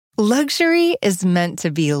Luxury is meant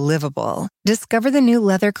to be livable. Discover the new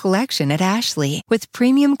leather collection at Ashley with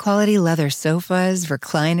premium quality leather sofas,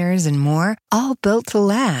 recliners, and more, all built to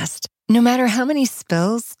last. No matter how many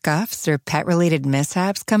spills, scuffs, or pet-related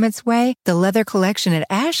mishaps come its way, the leather collection at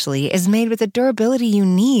Ashley is made with the durability you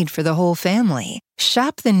need for the whole family.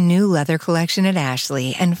 Shop the new leather collection at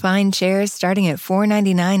Ashley and find chairs starting at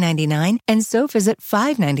 $499.99 and sofas at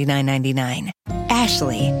 $599.99.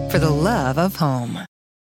 Ashley, for the love of home.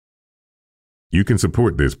 You can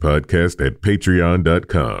support this podcast at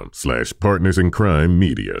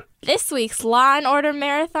patreon.com/partnersincrimemedia. This week's Law & Order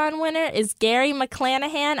Marathon winner is Gary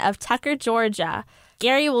McClanahan of Tucker, Georgia.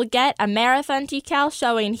 Gary will get a marathon decal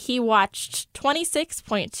showing he watched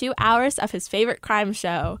 26.2 hours of his favorite crime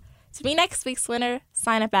show. To be next week's winner,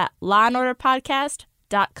 sign up at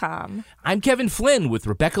lawandorderpodcast.com. I'm Kevin Flynn with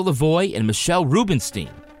Rebecca Lavoie and Michelle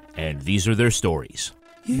Rubenstein, and these are their stories.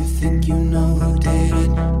 You think you know who did it,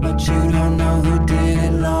 but you don't know who did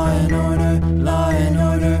it. Law and order, law and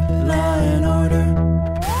order, law and order.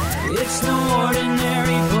 It's no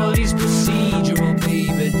ordinary police procedural,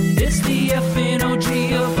 baby. It's the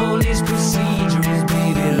FNOG of police procedurals,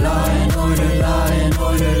 baby. Law and order, law and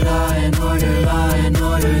order, law and order, law and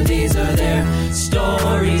order. These are their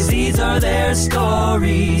stories, these are their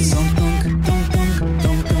stories.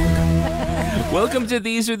 Welcome to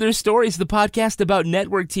These Are Their Stories, the podcast about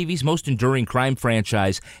network TV's most enduring crime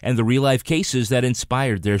franchise and the real-life cases that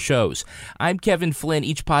inspired their shows. I'm Kevin Flynn.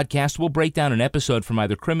 Each podcast will break down an episode from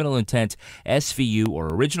either Criminal Intent, SVU, or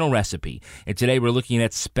Original Recipe. And today we're looking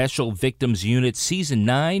at Special Victims Unit Season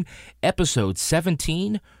 9, Episode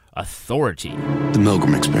 17, Authority. The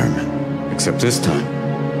Milgram experiment. Except this time,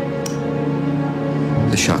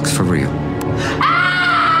 the shock's for real.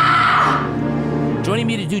 Joining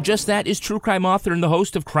me to do just that is true crime author and the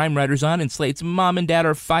host of Crime Writers On and Slate's Mom and Dad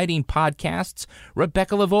Are Fighting podcasts,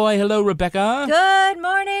 Rebecca Lavoie. Hello, Rebecca. Good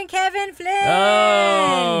morning, Kevin Flynn.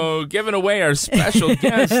 Oh, giving away our special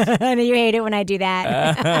guest. I know you hate it when I do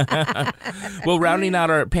that. Well, rounding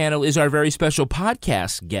out our panel is our very special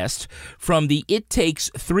podcast guest from the It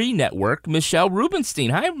Takes 3 network, Michelle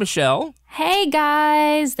Rubenstein. Hi, Michelle. Hey,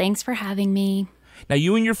 guys. Thanks for having me. Now,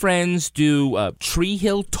 you and your friends do Tree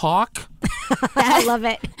Hill Talk. I love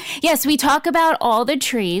it. Yes, we talk about all the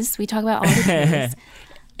trees.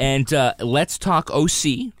 And Let's Talk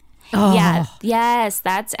OC. Oh. Yeah, yes,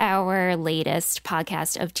 that's our latest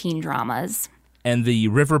podcast of teen dramas. And the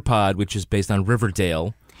River Pod, which is based on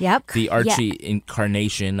Riverdale. Yep. The Archie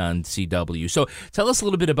incarnation on CW. So tell us a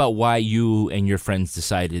little bit about why you and your friends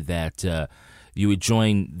decided that you would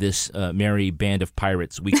join this merry band of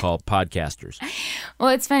pirates we call podcasters. Well,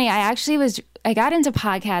 it's funny. I got into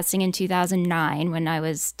podcasting in 2009 when I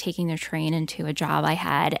was taking the train into a job I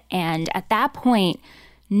had. And at that point,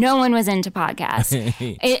 no one was into podcasts.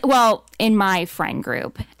 In my friend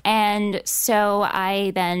group. And so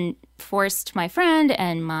I then forced my friend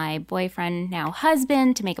and my boyfriend, now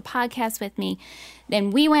husband, to make a podcast with me.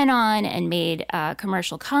 Then we went on and made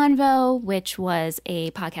Commercial Convo, which was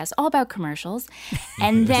a podcast all about commercials.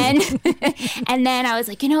 And then I was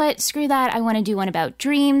like, you know what? Screw that. I want to do one about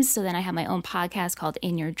dreams. So then I had my own podcast called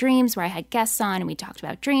In Your Dreams, where I had guests on and we talked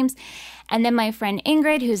about dreams. And then my friend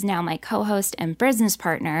Ingrid, who's now my co-host and business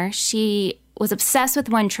partner, she was obsessed with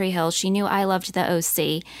One Tree Hill. She knew I loved the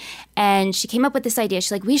OC. And she came up with this idea.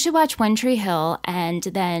 She's like, we should watch One Tree Hill and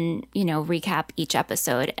then, recap each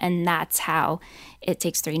episode. And that's how It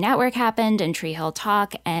Takes 3 Network happened and Tree Hill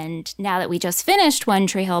Talk. And now that we just finished One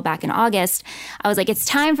Tree Hill back in August, I was like, it's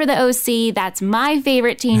time for the OC. That's my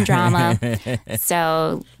favorite teen drama.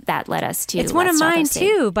 So that led us to It's one of mine,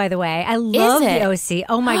 too, by the way. I love the OC.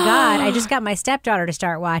 Oh, my God. I just got my stepdaughter to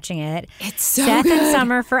start watching it. It's so Seth good. and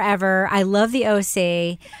Summer forever. I love the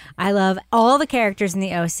OC. I love all the characters in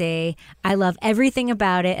the OC. I love everything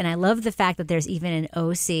about it. And I love the fact that there's even an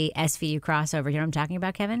OC SVU crossover. You know what I'm talking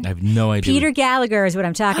about, Kevin? I have no idea. Peter Gallagher is what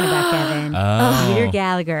I'm talking about, Kevin. Oh. Peter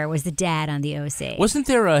Gallagher was the dad on the OC. Wasn't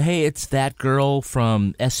there hey, it's that girl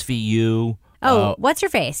from SVU? Oh, what's her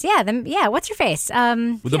face? Yeah, what's her face?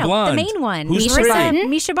 With the blonde. The main one. Who's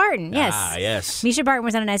Misha Barton, yes. Ah, yes. Misha Barton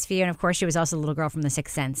was on an SVU, and of course she was also the little girl from The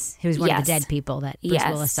Sixth Sense, who's one of the dead people that Bruce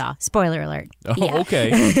Willis saw. Spoiler alert. Oh,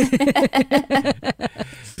 okay.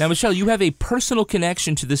 Now, Michelle, you have a personal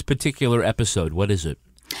connection to this particular episode. What is it?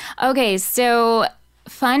 Okay, so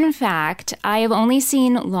fun fact, I have only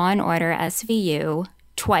seen Law & Order SVU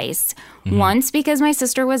twice. Once because my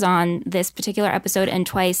sister was on this particular episode, and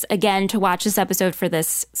twice, again, to watch this episode for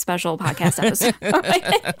this special podcast episode.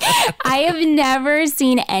 I have never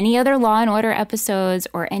seen any other Law & Order episodes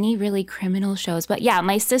or any really criminal shows. But yeah,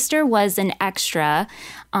 my sister was an extra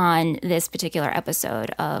on this particular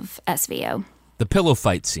episode of SVU. The pillow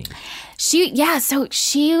fight scene. So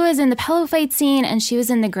she was in the pillow fight scene, and she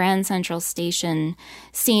was in the Grand Central Station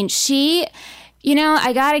scene. You know,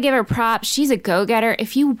 I got to give her props. She's a go-getter.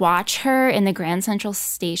 If you watch her in the Grand Central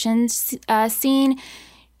Station scene,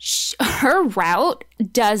 her route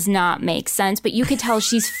does not make sense, but you could tell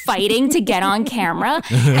she's fighting to get on camera.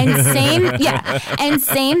 And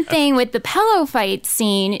same thing with the pillow fight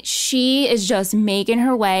scene. She is just making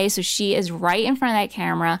her way, so she is right in front of that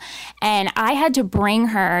camera. And I had to bring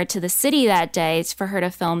her to the city that day for her to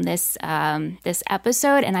film this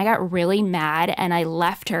episode, and I got really mad, and I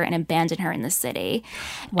left her and abandoned her in the city.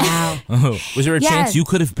 Wow. Was there a chance you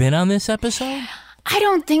could have been on this episode? I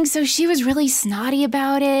don't think so. She was really snotty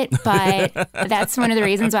about it, but that's one of the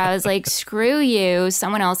reasons why I was like, screw you.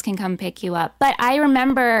 Someone else can come pick you up. But I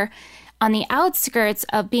remember on the outskirts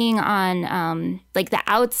of being on, like the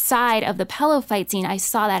outside of the pillow fight scene, I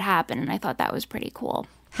saw that happen, and I thought that was pretty cool.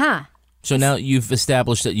 Huh. So now you've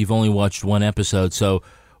established that you've only watched one episode, so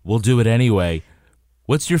we'll do it anyway.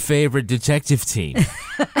 What's your favorite detective team?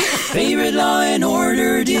 Favorite Law &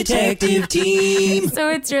 Order detective team. So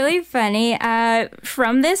it's really funny.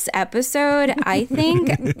 From this episode, I think,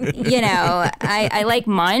 I like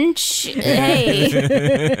Munch. Hey,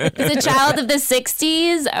 he's a child of the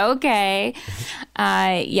 60s. Okay.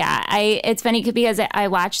 It's funny because I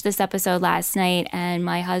watched this episode last night, and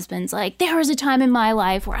my husband's like, there was a time in my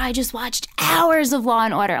life where I just watched hours of Law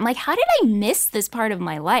 & Order. I'm like, how did I miss this part of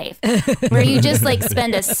my life? Where you just like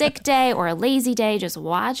spend a sick day or a lazy day just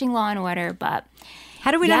watching Law & Order. But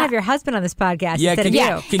how do we not have your husband on this podcast instead of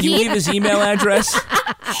you? Can you leave his email address?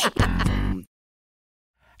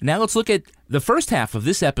 Now let's look at the first half of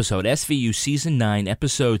this episode, SVU Season 9,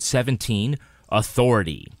 Episode 17,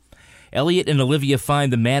 Authority. Elliot and Olivia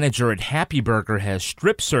find the manager at Happy Burger has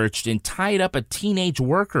strip-searched and tied up a teenage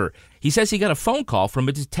worker. He says he got a phone call from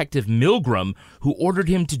a Detective Milgram who ordered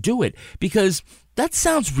him to do it because that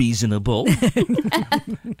sounds reasonable.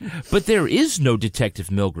 But there is no Detective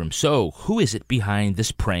Milgram, so who is it behind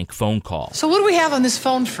this prank phone call? So what do we have on this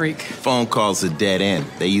phone freak? Phone call's a dead end.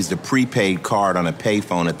 They used a prepaid card on a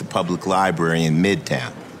payphone at the public library in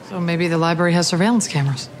Midtown. So maybe the library has surveillance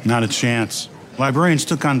cameras. Not a chance. Librarians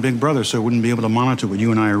took on Big Brother, so it wouldn't be able to monitor what you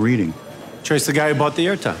and I are reading. Trace the guy who bought the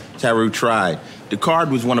airtime. Taru tried. The card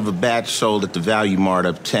was one of a batch sold at the Value Mart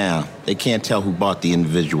uptown. They can't tell who bought the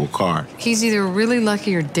individual card. He's either really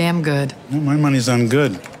lucky or damn good. Well, my money's on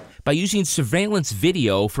good. By using surveillance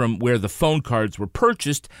video from where the phone cards were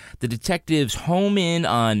purchased, the detectives home in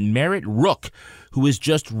on Merritt Rook, who is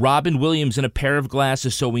just Robin Williams in a pair of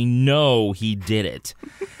glasses, so we know he did it.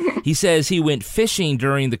 He says he went fishing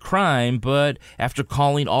during the crime, but after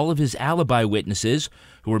calling all of his alibi witnesses,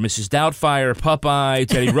 who were Mrs. Doubtfire, Popeye,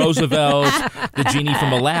 Teddy Roosevelt, the genie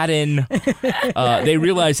from Aladdin, they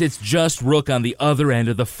realize it's just Rook on the other end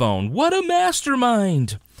of the phone. What a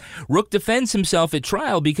mastermind! Rook defends himself at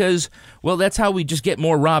trial because, well, that's how we just get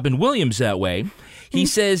more Robin Williams that way. He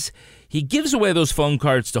says he gives away those phone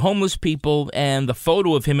cards to homeless people, and the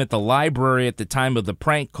photo of him at the library at the time of the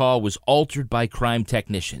prank call was altered by crime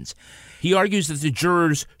technicians. He argues that the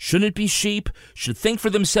jurors shouldn't be sheep, should think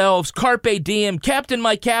for themselves, carpe diem, captain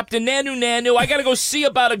my captain, nanu nanu, I gotta go see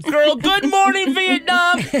about a girl, good morning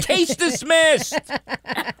Vietnam, case dismissed.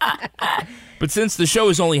 But since the show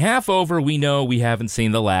is only half over, we know we haven't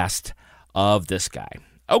seen the last of this guy.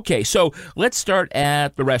 Okay, so let's start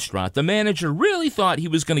at the restaurant. The manager really thought he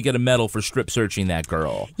was going to get a medal for strip searching that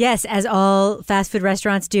girl. Yes, as all fast food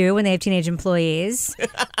restaurants do when they have teenage employees.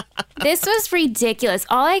 This was ridiculous.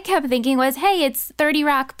 All I kept thinking was, hey, it's 30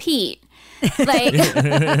 Rock Pete. Like,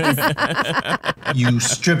 You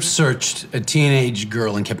strip searched a teenage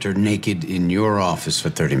girl and kept her naked in your office for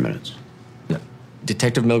 30 minutes. No.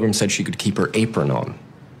 Detective Milgram said she could keep her apron on.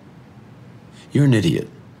 You're an idiot.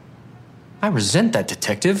 I resent that,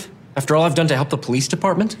 detective. After all I've done to help the police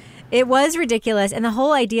department? It was ridiculous. And the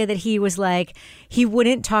whole idea that he was like, he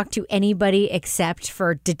wouldn't talk to anybody except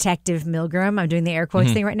for Detective Milgram. I'm doing the air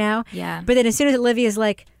quotes thing right now. Yeah. But then as soon as Olivia's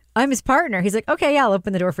like, I'm his partner, he's like, okay, yeah, I'll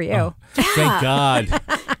open the door for you. Oh, thank God.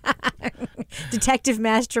 Detective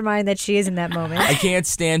mastermind that she is in that moment. I can't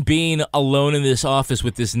stand being alone in this office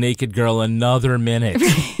with this naked girl another minute.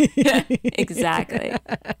 Exactly.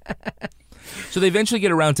 So they eventually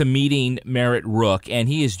get around to meeting Merritt Rook, and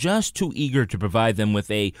he is just too eager to provide them with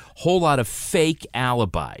a whole lot of fake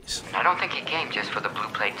alibis. I don't think he came just for the Blue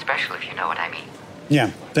Plate Special, if you know what I mean. Yeah,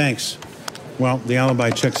 thanks. Well, the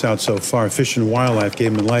alibi checks out so far. Fish and Wildlife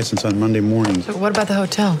gave him a license on Monday morning. So what about the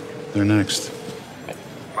hotel? They're next.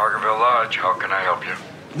 Margaretville Lodge, how can I help you?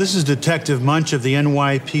 This is Detective Munch of the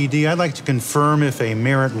NYPD. I'd like to confirm if a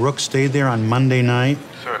Merritt Rook stayed there on Monday night.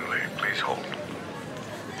 Certainly. Please hold.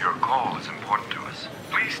 Your call is important to us.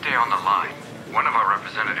 Please stay on the line. One of our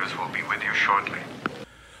representatives will be with you shortly.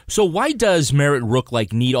 So why does Merritt Rook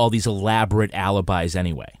need all these elaborate alibis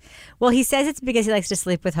anyway? Well, he says it's because he likes to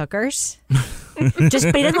sleep with hookers. But he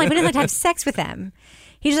doesn't like to have sex with them.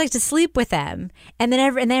 He just likes to sleep with them. And then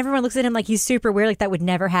everyone looks at him like he's super weird, like that would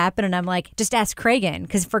never happen. And I'm like, just ask Cragen.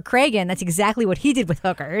 Because for Cragen, that's exactly what he did with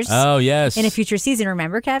hookers. Oh, yes. In a future season.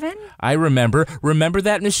 Remember, Kevin? I remember. Remember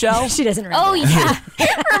that, Michelle? She doesn't remember. Oh, yeah.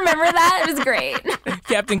 Remember that? It was great.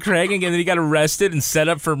 Captain Cragen, and then he got arrested and set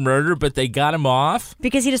up for murder, but they got him off.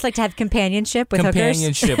 Because he just liked to have companionship with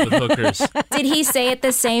Companionship with hookers. Did he say it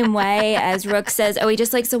the same way as Rook says, he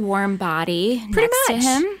just likes a warm body next to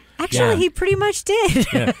him? Actually, he pretty much did.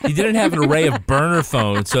 Yeah. He didn't have an array of burner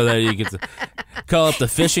phones so that you could call up the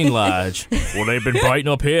fishing lodge. Well, they've been biting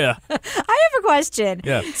up here. I have a question.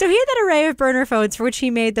 Yeah. So he had that array of burner phones for which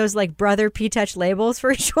he made those Brother P-Touch labels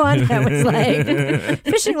for each one. That was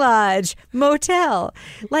fishing lodge, motel.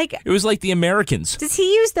 It was like the Americans. Does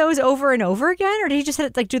he use those over and over again? Or did he just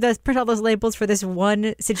print all those labels for this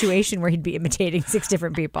one situation where he'd be imitating 6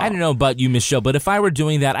 different people? I don't know about you, Michelle, but if I were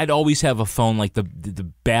doing that, I'd always have a phone the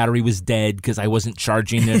battery was dead because I wasn't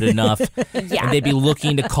charging it enough. Yeah. And they'd be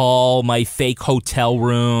looking to call my fake hotel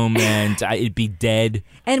room and it'd be dead.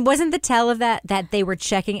 And wasn't the tell of that they were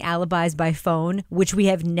checking alibis by phone, which we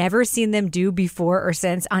have never seen them do before or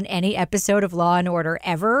since on any episode of Law & Order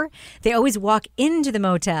ever? They always walk into the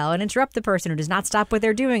motel and interrupt the person who does not stop what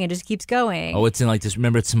they're doing and just keeps going. Oh, it's in this,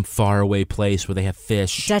 remember, it's some faraway place where they have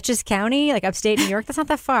fish. Dutchess County, upstate New York? That's not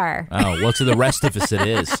that far. Oh, well, to the rest of us it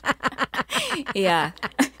is. Yeah.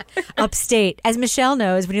 Upstate. As Michelle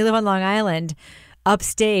knows, when you live on Long Island,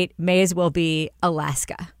 upstate may as well be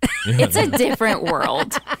Alaska. It's a different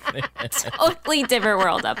world. Totally different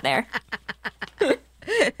world up there.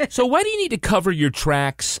 So why do you need to cover your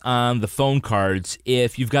tracks on the phone cards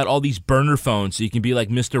if you've got all these burner phones so you can be like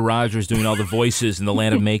Mr. Rogers doing all the voices in the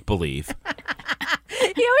land of make-believe?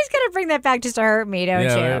 You always got to bring that back just to hurt me, don't you?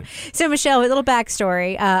 Right. So, Michelle, a little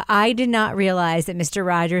backstory. I did not realize that Mr.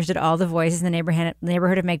 Rogers did all the voices in the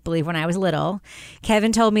neighborhood of make-believe when I was little.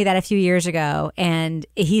 Kevin told me that a few years ago, and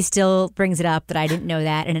he still brings it up that I didn't know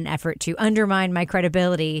that in an effort to undermine my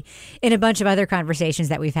credibility in a bunch of other conversations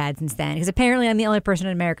that we've had since then. Because apparently I'm the only person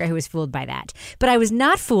in America who was fooled by that. But I was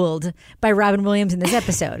not fooled by Robin Williams in this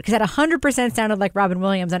episode, because that 100% sounded like Robin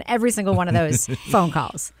Williams on every single one of those phone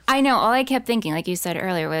calls. I know. All I kept thinking, like you said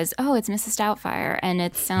earlier, was, it's Mrs. Doubtfire. And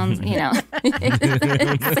it sounds, it's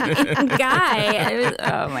the same guy.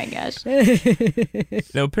 Oh, my gosh.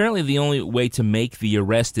 Now, apparently the only way to make the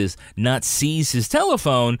arrest is not seize his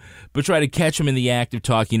telephone, but try to catch him in the act of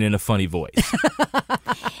talking in a funny voice.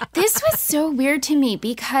 This was so weird to me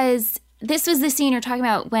because this was the scene you're talking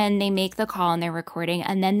about when they make the call and they're recording,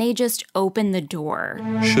 and then they just open the door.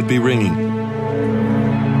 Should be ringing.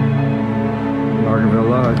 Margaretville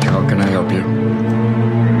Lodge, how can I help you?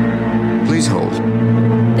 Please hold.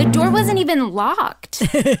 The door wasn't even locked. You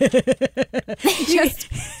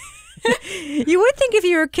would think if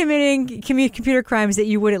you were committing computer crimes that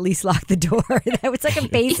you would at least lock the door. That was like a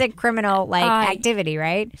basic criminal activity,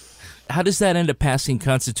 right? How does that end up passing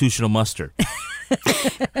constitutional muster?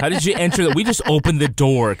 How did you enter that? We just opened the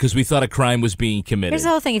door because we thought a crime was being committed. Here's the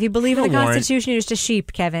whole thing. If you believe in the warrant. Constitution, you're just a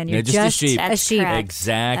sheep, Kevin. You're just a sheep. A sheep. Correct.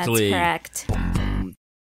 Exactly. That's correct.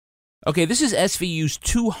 Okay, this is SVU's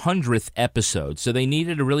 200th episode, so they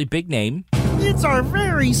needed a really big name. It's our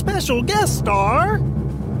very special guest star,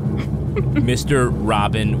 Mr.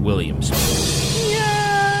 Robin Williams.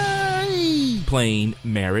 Yay! Playing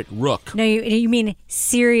Merritt Rook. No, you mean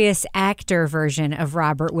serious actor version of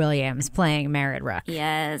Robert Williams playing Merritt Rook.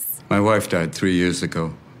 Yes. My wife died 3 years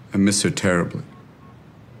ago. I miss her terribly.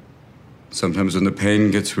 Sometimes when the pain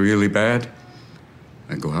gets really bad,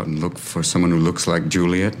 I go out and look for someone who looks like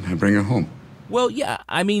Juliet, and I bring her home. Well, yeah,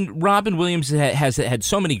 I mean, Robin Williams has had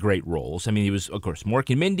so many great roles. I mean, he was, of course, Mork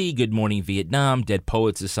and Mindy, Good Morning Vietnam, Dead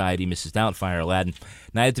Poets Society, Mrs. Doubtfire, Aladdin,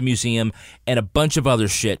 Night at the Museum, and a bunch of other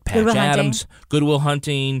shit. Patch Adams, Good Will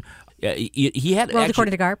Hunting. He had World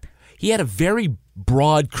According to Garp. He had a very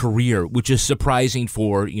broad career, which is surprising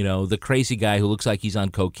for, the crazy guy who looks like he's on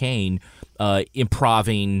cocaine,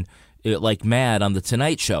 improving like mad on The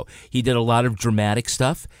Tonight Show. He did a lot of dramatic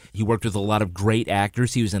stuff. He worked with a lot of great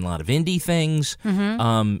actors. He was in a lot of indie things.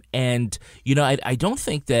 And, you know, I don't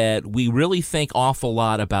think that we really think awful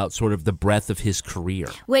lot about sort of the breadth of his career.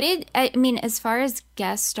 As far as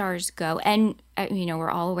guest stars go, and, you know,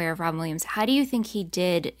 we're all aware of Robin Williams, how do you think he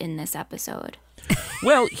did in this episode?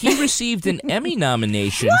 Well, he received an Emmy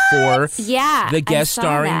nomination for the guest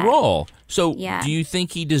starring role. So do you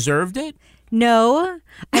think he deserved it? No,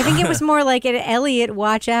 I think it was more like an Elliot,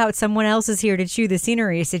 watch out, someone else is here to chew the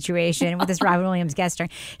scenery situation with this Robin Williams guest star.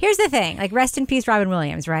 Here's the thing, like, rest in peace, Robin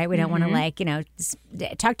Williams, right? We don't want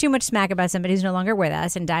to, talk too much smack about somebody who's no longer with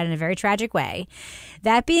us and died in a very tragic way.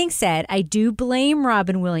 That being said, I do blame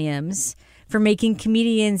Robin Williams for making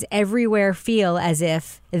comedians everywhere feel as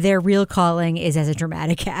if their real calling is as a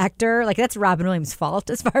dramatic actor. Like, that's Robin Williams' fault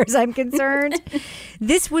as far as I'm concerned.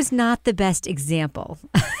 This was not the best example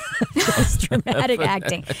of this dramatic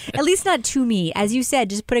acting. At least not to me. As you said,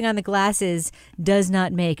 just putting on the glasses does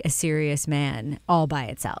not make a serious man all by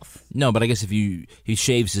itself. No, but I guess if he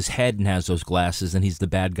shaves his head and has those glasses, then he's the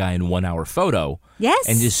bad guy in 1 hour photo. Yes.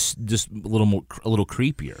 And just a little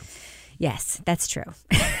creepier. Yes, that's true.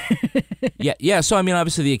 Yeah. So, I mean,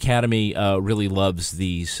 obviously the Academy really loves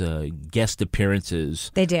these guest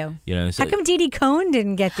appearances. They do. You know, how come Didi Cohn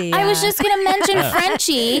didn't get the... I was just going to mention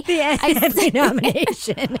Frenchie. the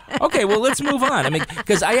nomination. Okay, well, let's move on. I mean,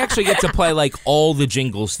 because I actually get to play, like, all the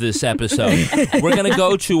jingles this episode. We're going to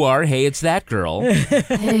go to our Hey, It's That Girl.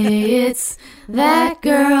 Hey, it's that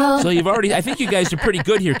girl. So I think you guys are pretty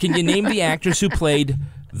good here. Can you name the actress who played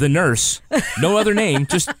the nurse? No other name,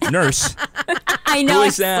 just nurse. I know. Who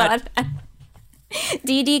is that?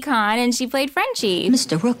 Didi Khan, and she played Frenchie.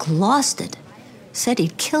 Mr. Rook lost it. Said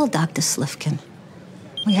he'd kill Dr. Slifkin.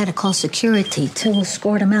 We had to call security to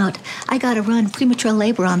escort him out. I gotta run. Premature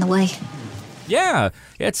labor on the way. Yeah,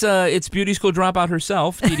 it's beauty school dropout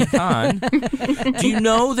herself, Didi Khan. Do you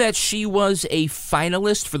know that she was a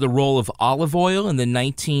finalist for the role of Olive Oyl in the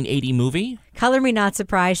 1980 movie? Color me not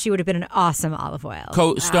surprised. She would have been an awesome Olive Oyl.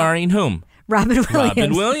 Co-starring whom? Robin Williams.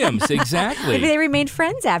 Robin Williams, exactly. Maybe they remained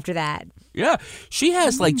friends after that. Yeah, she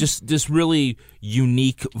has like just this really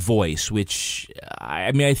unique voice, which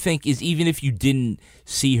I think is, even if you didn't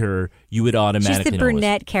see her, you would automatically She's the know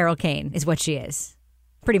brunette Carol Kane is what she is,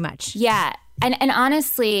 pretty much. Yeah, and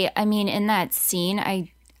honestly, I mean, in that scene,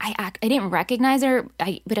 I didn't recognize her,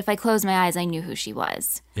 but if I closed my eyes, I knew who she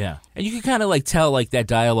was. Yeah, and you can kind of like tell like that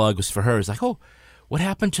dialogue was for her. It's like, oh, what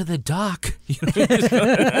happened to the doc?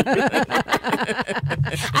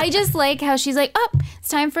 I just like how she's like, oh, it's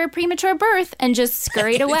time for a premature birth, and just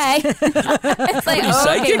scurried away. It's like,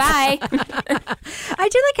 okay, bye. I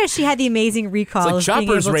do like how she had the amazing recall. It's like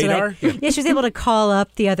Chopper's radar. She was able to call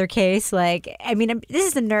up the other case. Like, I mean, this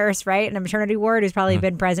is a nurse, right, in a maternity ward who's probably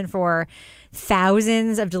been present for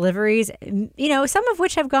thousands of deliveries, you know, some of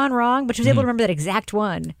which have gone wrong, but she was able to remember that exact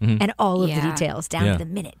one and all of the details down to the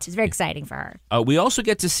minute. It's very exciting for her. We also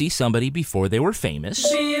get to see somebody before they were famous.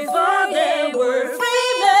 Before they were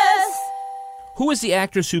famous. Who was the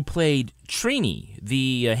actress who played Trini,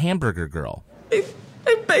 the hamburger girl? I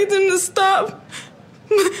begged him to stop,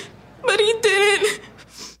 but he didn't.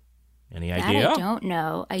 Any idea? That I don't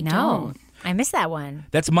know. I No. don't. I missed that one.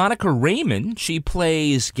 That's Monica Raymond. She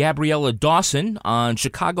plays Gabriella Dawson on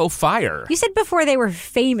Chicago Fire. You said before they were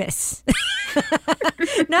famous.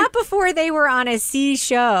 Not before they were on a C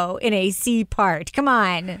show in a C part. Come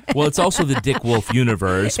on. Well, it's also the Dick Wolf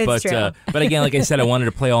universe, It's but true. but again, like I said, I wanted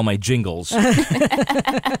to play all my jingles.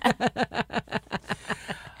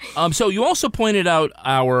 So you also pointed out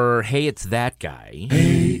our Hey, It's That Guy.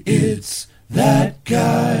 Hey, it's that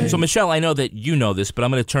guy. So Michelle, I know that you know this, but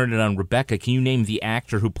I'm going to turn it on Rebecca. Can you name the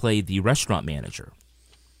actor who played the restaurant manager?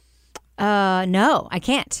 No, I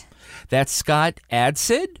can't. That's Scott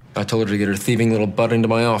Adsid. I told her to get her thieving little butt into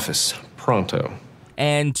my office. Pronto.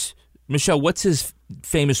 And Michelle, what's his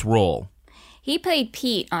famous role? He played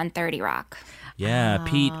Pete on 30 Rock. Yeah,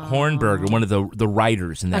 Pete Hornberger, one of the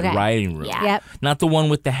writers in that writing room. Yeah. Yep. Not the one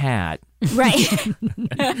with the hat. Right.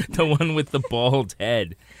 The one with the bald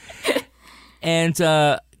head. And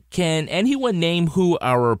can anyone name who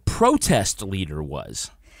our protest leader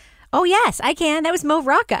was? Oh, yes, I can. That was Mo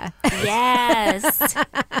Rocca. Yes.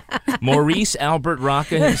 Maurice Albert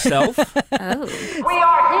Rocca himself. Oh. We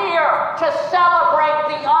are here to celebrate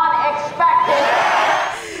the unexpected.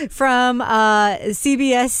 From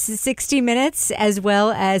CBS 60 Minutes, as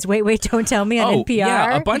well as Wait, Wait, Don't Tell Me on NPR.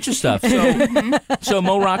 Yeah, a bunch of stuff. So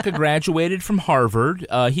Mo Rocca graduated from Harvard.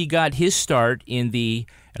 He got his start in the,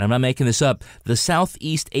 and I'm not making this up, the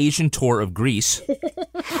Southeast Asian tour of Greece.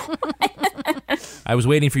 I was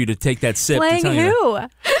waiting for you to take that sip. Playing to tell you who?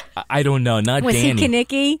 that. I don't know. Not Was Danny. he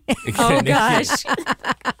Kanicki? Oh, gosh.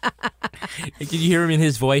 Did you hear him in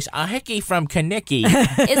his voice? A hickey from Kanicki.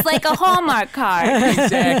 It's like a Hallmark card.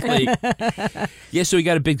 Exactly. Yeah, so he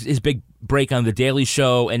got his big break on The Daily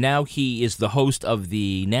Show, and now he is the host of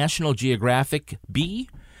the National Geographic Bee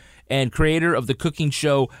and creator of the cooking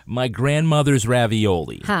show My Grandmother's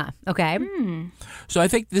Ravioli. Huh. Okay. So I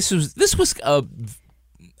think this was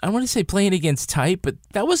I don't want to say playing against type, but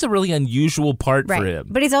that was a really unusual part for him.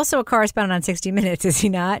 But he's also a correspondent on 60 Minutes, is he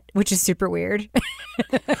not? Which is super weird.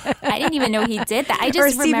 I didn't even know he did that. I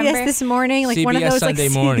just or remember CBS This Morning, like CBS one of those Sunday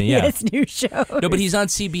like morning, CBS news shows. No, but he's on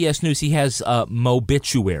CBS News. He has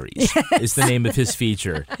Mobituaries is the name of his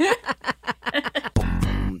feature.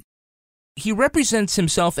 He represents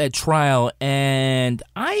himself at trial, and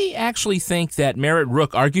I actually think that Merritt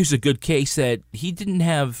Rook argues a good case that he didn't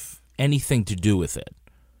have anything to do with it.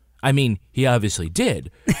 I mean, he obviously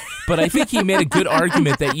did, but I think he made a good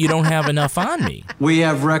argument that you don't have enough on me. We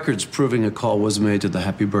have records proving a call was made to the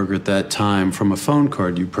Happy Burger at that time from a phone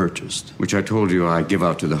card you purchased. Which I told you I give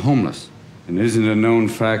out to the homeless. And isn't it a known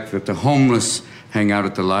fact that the homeless hang out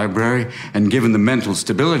at the library? And given the mental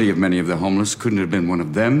stability of many of the homeless, couldn't it have been one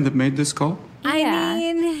of them that made this call? I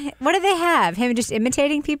mean, what do they have? Him just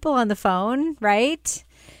imitating people on the phone, right?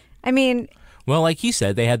 I mean... Well, like he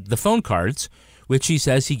said, they had the phone cards, which he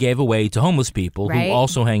says he gave away to homeless people Right. who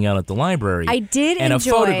also hang out at the library. I did and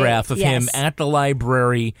enjoy- a photograph of him yes. at the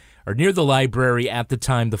library or near the library at the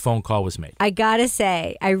time the phone call was made. I gotta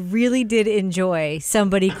say, I really did enjoy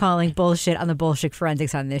somebody calling bullshit on the bullshit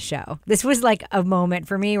forensics on this show. This was like a moment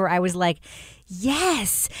for me where I was like,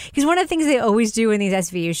 yes. Because one of the things they always do in these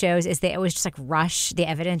SVU shows is they always just like rush the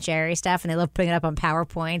evidentiary stuff, and they love putting it up on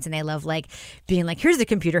PowerPoints, and they love like being like, here's the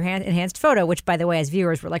computer enhanced photo, which by the way, as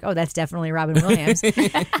viewers, we're like, oh, that's definitely Robin Williams.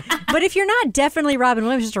 But if you're not definitely Robin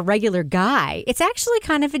Williams, just a regular guy, it's actually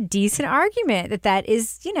kind of a decent argument that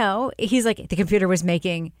is, you know, he's like, the computer was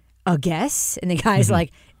making a guess, and the guy's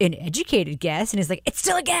like, an educated guess, and he's like, it's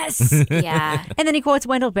still a guess. Yeah. And then he quotes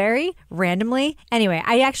Wendell Berry randomly. Anyway,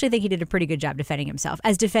 I actually think he did a pretty good job defending himself,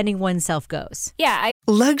 as defending oneself goes. Yeah.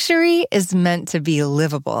 Luxury is meant to be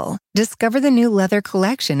livable. Discover the new leather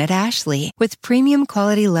collection at Ashley with premium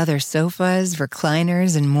quality leather sofas,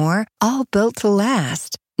 recliners, and more, all built to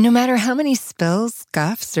last. No matter how many spills,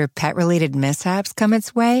 scuffs, or pet-related mishaps come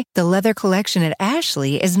its way, the leather collection at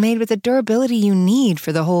Ashley is made with the durability you need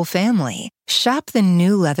for the whole family. Shop the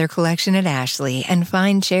new leather collection at Ashley and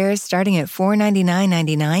find chairs starting at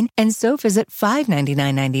 $499.99 and sofas at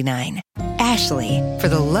 $599.99. Ashley, for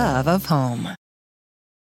the love of home.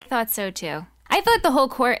 I thought so too. I thought the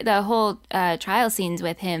whole trial scenes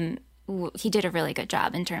with him, he did a really good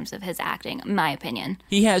job in terms of his acting, in my opinion.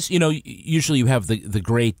 He has, you know, usually you have the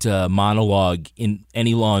great monologue in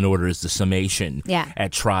any Law and Order is the summation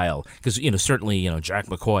at trial. Because, you know, certainly, you know, Jack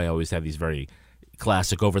McCoy always have these very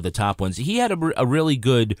classic over-the-top ones. He had a really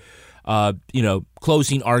good, you know,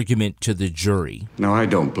 closing argument to the jury. No, I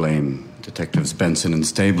don't blame Detectives Benson and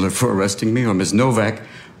Stabler for arresting me or Ms. Novak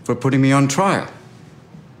for putting me on trial.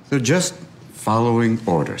 They're just following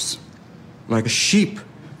orders, like a sheep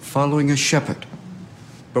following a shepherd.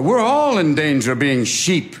 But we're all in danger of being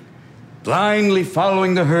sheep, blindly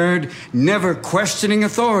following the herd, never questioning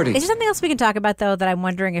authority. Is there something else we can talk about, though, that I'm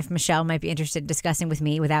wondering if Michelle might be interested in discussing with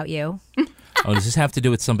me without you? Oh, does this have to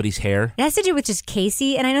do with somebody's hair? It has to do with just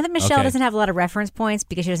Casey. And I know that Michelle Okay. doesn't have a lot of reference points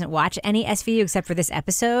because she doesn't watch any SVU except for this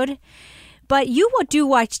episode. But you do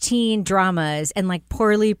watch teen dramas and like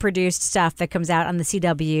poorly produced stuff that comes out on the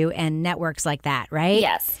CW and networks like that, right?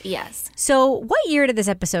 Yes. So what year did this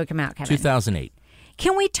episode come out, Kevin? 2008.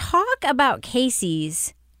 Can we talk about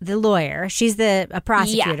Casey's, the lawyer? She's a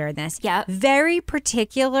prosecutor in this. Yeah. Very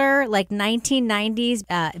particular, like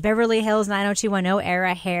 1990s Beverly Hills 90210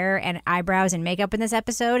 era hair and eyebrows and makeup in this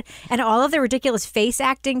episode. And all of the ridiculous face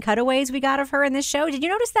acting cutaways we got of her in this show. Did you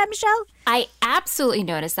notice that, Michelle? I absolutely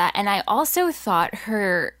noticed that. And I also thought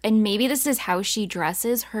her, and maybe this is how she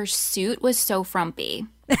dresses, her suit was so frumpy.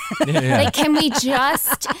 Like, can we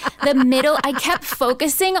just, the middle, I kept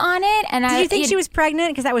focusing on it. And Did you think she was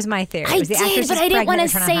pregnant? Because that was my theory. I did, but I didn't want to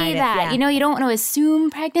say that. Yeah. You know, you don't want to assume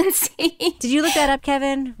pregnancy. Did you look that up,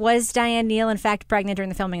 Kevin? Was Diane Neal, in fact, pregnant during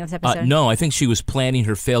the filming of this episode? No, I think she was planning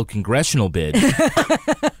her failed congressional bid.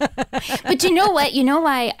 But you know what? You know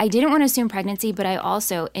why I didn't want to assume pregnancy, but I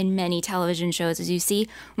also, in many television shows, as you see,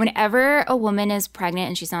 whenever a woman is pregnant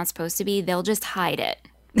and she's not supposed to be, they'll just hide it.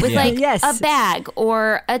 With a bag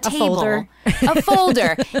or a table. A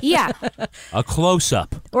folder. Yeah. A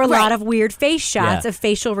close-up. Or a lot of weird face shots of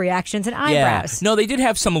facial reactions and eyebrows. No, they did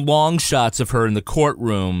have some long shots of her in the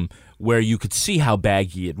courtroom where you could see how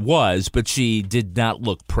baggy it was, but she did not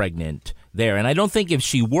look pregnant there. And I don't think if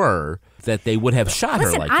she were, that they would have shot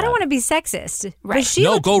her like that. I don't want to be sexist, but she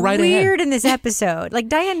No, looked go right weird ahead. in this episode. Like,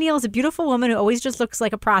 Diane Neal is a beautiful woman who always just looks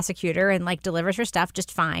like a prosecutor and, like, delivers her stuff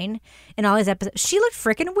just fine in all these episodes. She looked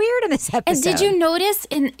freaking weird in this episode. And did you notice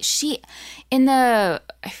in the,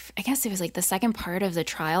 I guess it was like the second part of the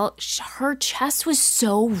trial, her chest was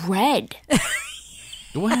so red.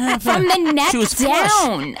 What happened? From the neck She was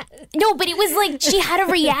down. No, but it was like she had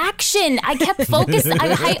a reaction. I kept focused.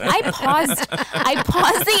 I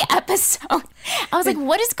paused the episode. I was like,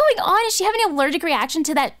 what is going on? Is she having an allergic reaction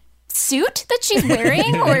to that suit that she's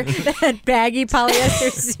wearing? Or that baggy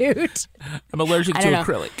polyester suit? I'm allergic to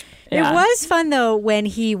acrylic. It was fun, though, when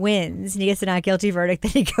he wins and he gets a not guilty verdict,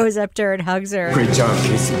 then he goes up to her and hugs her. Great job,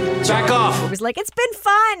 Casey. Back off. It was like, it's been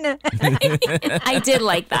fun. I did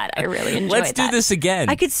like that. I really enjoyed Let's do this again.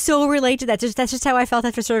 I could so relate to that. That's just how I felt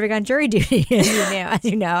after serving on jury duty, as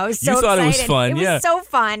you know. I was so You thought excited. it was fun, It yeah. was so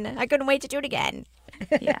fun. I couldn't wait to do it again.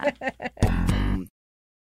 Yeah.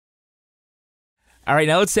 All right,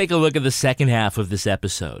 now let's take a look at the second half of this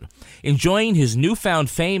episode. Enjoying his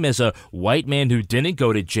newfound fame as a white man who didn't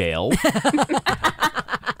go to jail,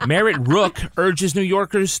 Merritt Rook urges New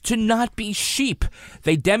Yorkers to not be sheep.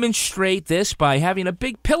 They demonstrate this by having a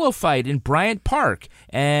big pillow fight in Bryant Park,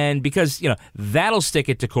 and because, that'll stick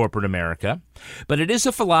it to corporate America. But it is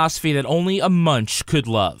a philosophy that only a munch could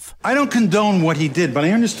love. I don't condone what he did, but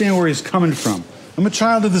I understand where he's coming from. I'm a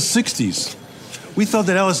child of the 60s. We thought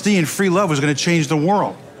that LSD and free love was going to change the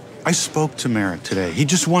world. I spoke to Merritt today. He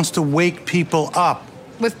just wants to wake people up.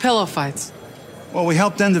 With pillow fights. Well, we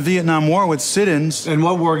helped end the Vietnam War with sit-ins. And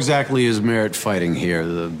what war exactly is Merritt fighting here?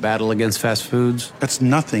 The battle against fast foods? That's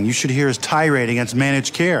nothing. You should hear his tirade against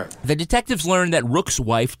managed care. The detectives learned that Rook's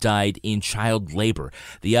wife died in child labor.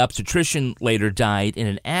 The obstetrician later died in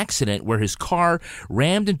an accident where his car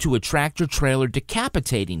rammed into a tractor trailer,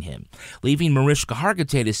 decapitating him, leaving Mariska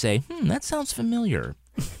Hargitay to say, that sounds familiar.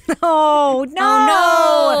 Oh,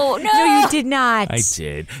 no. No, you did not. I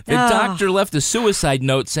did. The doctor left a suicide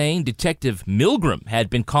note saying Detective Milgram had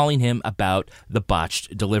been calling him about the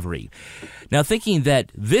botched delivery. Now, thinking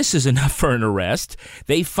that this is enough for an arrest,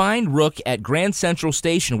 they find Rook at Grand Central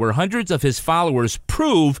Station, where hundreds of his followers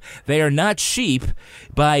prove they are not sheep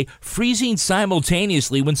by freezing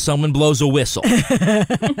simultaneously when someone blows a whistle.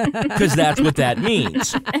 Because that's what that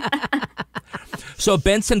means. So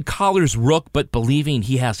Benson collars Rook, but believing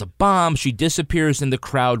he has a bomb, she disappears in the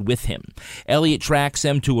crowd with him. Elliot tracks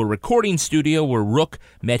them to a recording studio where Rook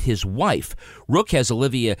met his wife. Rook has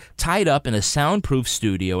Olivia tied up in a soundproof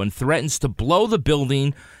studio and threatens to blow the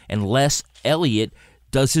building unless Elliot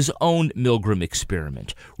does his own Milgram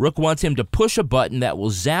experiment. Rook wants him to push a button that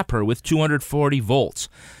will zap her with 240 volts.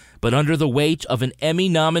 But under the weight of an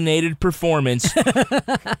Emmy-nominated performance,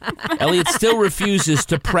 Elliot still refuses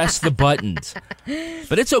to press the buttons.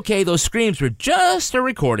 But it's okay, those screams were just a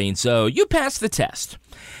recording, so you passed the test.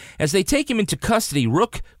 As they take him into custody,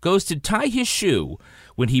 Rook goes to tie his shoe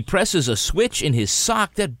when he presses a switch in his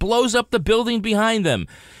sock that blows up the building behind them.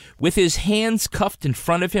 With his hands cuffed in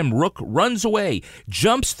front of him, Rook runs away,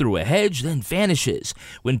 jumps through a hedge, then vanishes.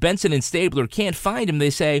 When Benson and Stabler can't find him,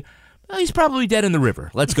 they say, "Oh, he's probably dead in the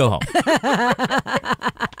river. Let's go home."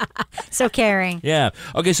 So caring. Yeah.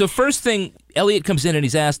 Okay, so first thing, Elliot comes in and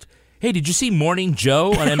he's asked, "Hey, did you see Morning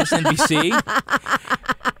Joe on MSNBC?"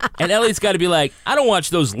 And Elliot's got to be like, "I don't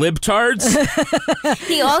watch those libtards."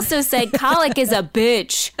 He also said, "Colic is a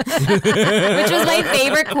bitch," which was my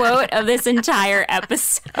favorite quote of this entire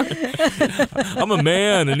episode. I'm a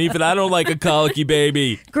man, and even I don't like a colicky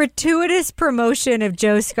baby. Gratuitous promotion of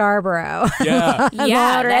Joe Scarborough. Yeah.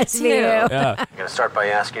 Yeah, that too. Yeah. I'm gonna start by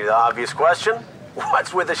asking you the obvious question.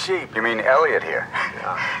 What's with the sheep? You mean Elliot here?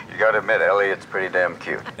 Yeah. You gotta admit, Elliot's pretty damn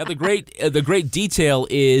cute. Now, the great detail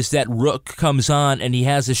is that Rook comes on and he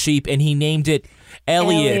has a sheep and he named it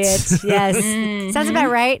Elliot. Yes. Mm-hmm. Sounds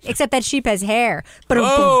about right, except that sheep has hair.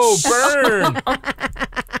 Oh, burn!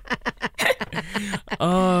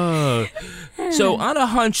 So on a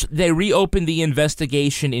hunch, they reopened the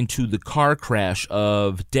investigation into the car crash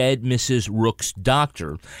of dead Mrs. Rook's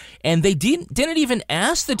doctor, and they didn't even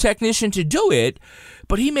ask the technician to do it,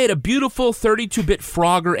 but he made a beautiful 32-bit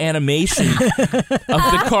Frogger animation of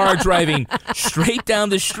the car driving straight down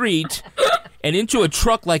the street and into a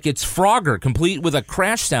truck like it's Frogger, complete with a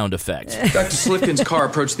crash sound effect. Dr. Slifkin's car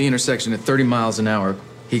approached the intersection at 30 miles an hour.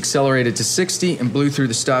 He accelerated to 60 and blew through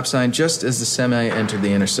the stop sign just as the semi entered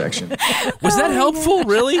the intersection. Was that helpful,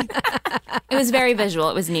 really? It was very visual.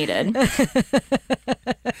 It was needed.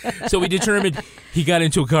 So we determined he got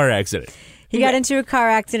into a car accident. He got into a car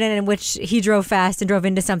accident in which he drove fast and drove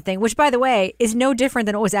into something, which, by the way, is no different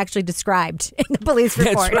than what was actually described in the police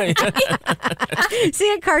report. That's right.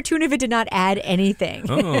 Seeing a cartoon of it did not add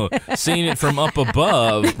anything. Oh, seeing it from up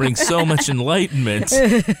above brings so much enlightenment. So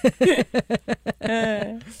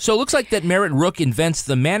it looks like that Merritt Rook invents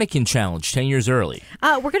the mannequin challenge 10 years early.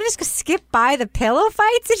 We're going to just skip by the pillow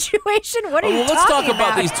fight situation? What are you let's talking talk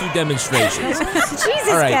about these two demonstrations. Jesus,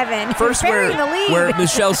 All right. Kevin. First, You're burying the lead. where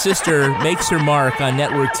Michelle's sister makes her mark on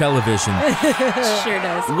network television. Sure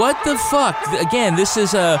does. What the fuck? Again, this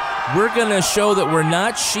is we're going to show that we're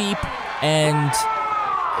not sheep and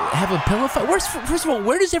have a pillow fight. First of all,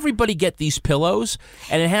 where does everybody get these pillows?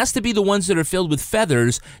 And it has to be the ones that are filled with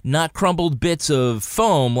feathers, not crumbled bits of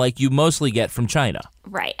foam like you mostly get from China.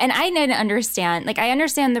 Right. And I didn't understand. Like, I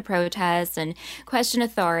understand the protests and question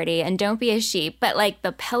authority and don't be a sheep. But, like,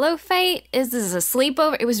 the pillow fight is a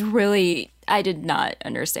sleepover. It was really... I did not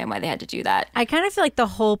understand why they had to do that. I kind of feel like the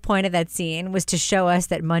whole point of that scene was to show us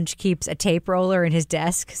that Munch keeps a tape roller in his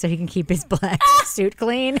desk so he can keep his black suit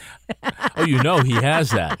clean. Oh, you know he has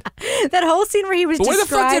that. That whole scene where he was But where the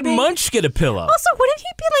fuck did describing... Munch get a pillow? Also, wouldn't he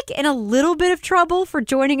be like in a little bit of trouble for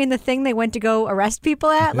joining in the thing they went to go arrest people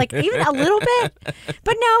at? Like even a little bit?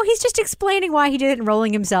 But no, he's just explaining why he did it and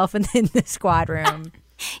rolling himself in the squad room.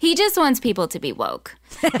 He just wants people to be woke.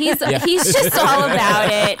 He's just all about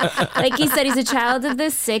it. Like he said, he's a child of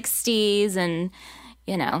the 60s and,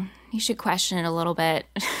 you know, you should question it a little bit.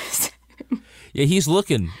 Yeah, he's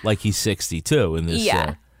looking like he's 60 too in this.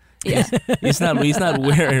 Yeah. He's not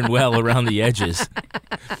wearing well around the edges.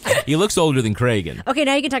 He looks older than Kragen. Okay,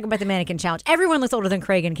 now you can talk about the mannequin challenge. Everyone looks older than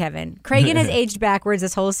Kragen, Kevin. Kragen has aged backwards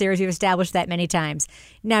this whole series. We've established that many times.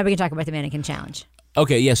 Now we can talk about the mannequin challenge.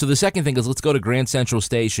 Okay, yeah, so the second thing is let's go to Grand Central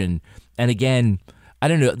Station. And again, I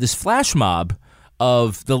don't know, this flash mob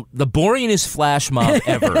of the boringest flash mob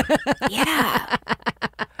ever. Yeah.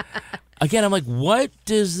 Again, I'm like, what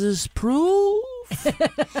does this prove?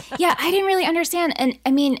 Yeah, I didn't really understand. And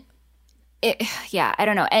I mean, I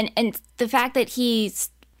don't know. And the fact that he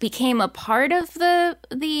became a part of the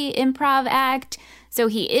improv act, so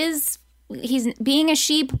he's being a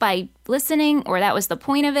sheep by listening, or that was the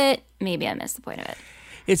point of it. Maybe I missed the point of it.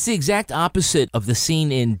 It's the exact opposite of the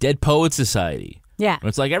scene in Dead Poets Society. Yeah. Where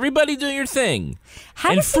it's like, everybody do your thing.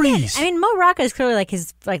 How does freeze. I mean, Mo Rocca is clearly like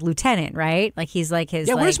his lieutenant, right? Like he's like his.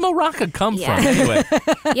 Yeah, where's Mo Rocca come from anyway?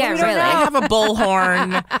 Yeah, really. I have a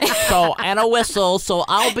bullhorn and a whistle, so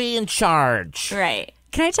I'll be in charge. Right.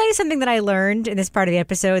 Can I tell you something that I learned in this part of the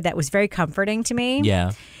episode that was very comforting to me?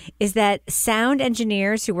 Yeah. Is that sound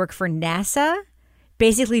engineers who work for NASA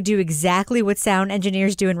basically do exactly what sound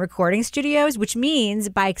engineers do in recording studios, which means,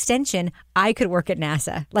 by extension, I could work at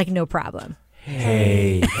NASA, like no problem.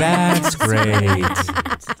 Hey, that's great.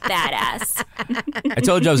 Badass. I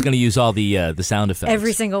told you I was going to use all the sound effects.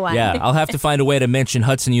 Every single one. Yeah, I'll have to find a way to mention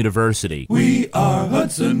Hudson University. We are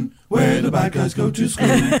Hudson, where the bad guys go to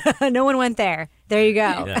school. No one went there. There you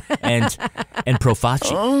go. Yeah. And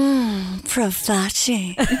Profaci. Oh,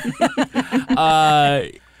 Profaci.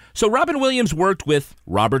 So Robin Williams worked with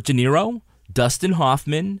Robert De Niro, Dustin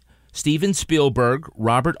Hoffman, Steven Spielberg,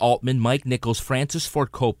 Robert Altman, Mike Nichols, Francis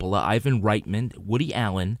Ford Coppola, Ivan Reitman, Woody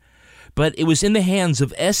Allen. But it was in the hands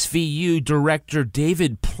of SVU director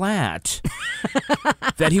David Platt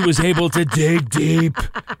that he was able to dig deep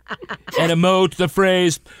and emote the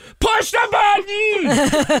phrase, "Push the button!"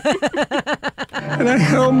 And I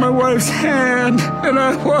held my wife's hand, and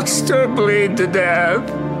I watched her bleed to death.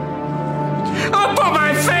 I put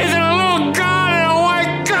my faith in a little god in a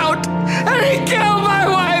white coat, and he killed my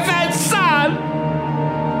wife and son!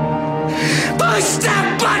 Push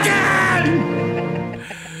the button!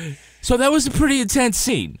 So that was a pretty intense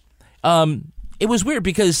scene. It was weird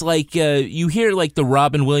because, like, you hear, like, the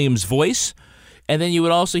Robin Williams voice, and then you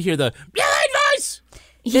would also hear the voice.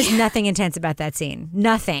 There's nothing intense about that scene.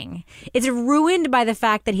 Nothing. It's ruined by the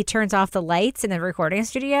fact that he turns off the lights in the recording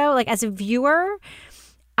studio. Like, as a viewer,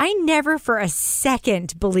 I never for a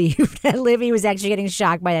second believed that Livy was actually getting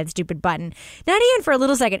shocked by that stupid button. Not even for a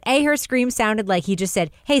little second. Her scream sounded like he just said,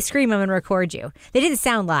 "Hey, scream, I'm going to record you." They didn't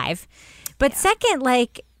sound live. But second,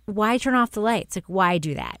 like, why turn off the lights? Like, why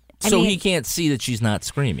do that? So he can't see that she's not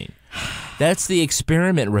screaming. That's the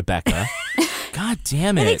experiment, Rebecca. God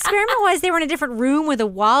damn it. The experiment was they were in a different room with a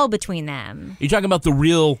wall between them. You're talking about the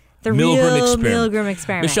real Milgram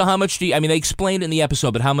experiment. Michelle, how much do you, they explained it in the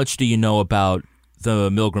episode, but how much do you know about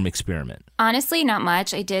the Milgram experiment? Honestly, not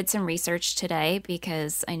much. I did some research today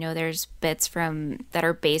because I know there's bits that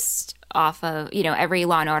are based off of, every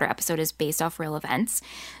Law & Order episode is based off real events.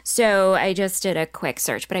 So I just did a quick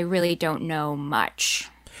search, but I really don't know much.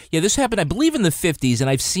 Yeah, this happened, I believe, in the 50s, and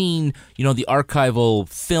I've seen, the archival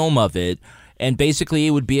film of it. And basically,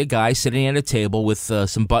 it would be a guy sitting at a table with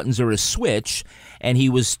some buttons or a switch, and he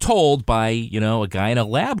was told by, a guy in a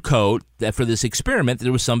lab coat that for this experiment,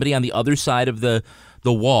 there was somebody on the other side of the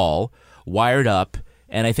wall wired up,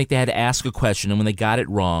 and I think they had to ask a question, and when they got it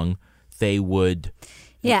wrong, they would...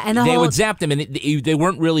 Yeah, and they would zap them, and they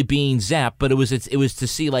weren't really being zapped, but it was to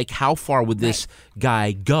see like how far would this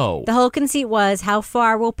guy go. The whole conceit was how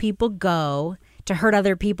far will people go to hurt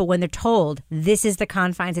other people when they're told this is the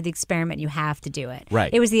confines of the experiment, you have to do it.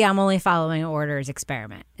 Right. It was the I'm only following orders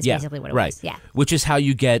experiment. It's basically what it was. Yeah. Which is how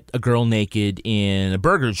you get a girl naked in a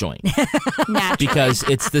burger joint. Because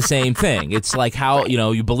it's the same thing. It's like how,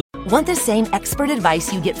 you believe. Want the same expert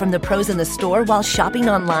advice you get from the pros in the store while shopping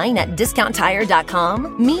online at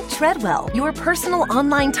DiscountTire.com? Meet Treadwell, your personal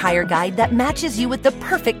online tire guide that matches you with the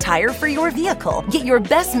perfect tire for your vehicle. Get your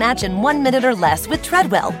best match in 1 minute or less with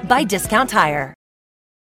Treadwell by Discount Tire.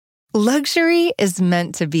 Luxury is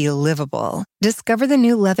meant to be livable. Discover the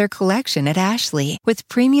new leather collection at Ashley with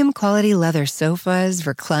premium quality leather sofas,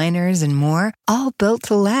 recliners, and more, all built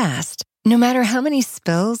to last. No matter how many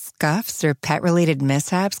spills, scuffs, or pet-related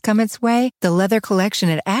mishaps come its way, the leather collection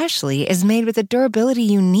at Ashley is made with the durability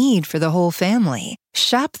you need for the whole family.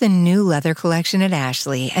 Shop the new leather collection at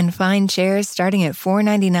Ashley and find chairs starting at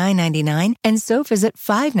 $499.99 and sofas at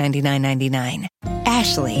 $599.99.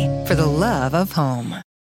 Ashley, for the love of home.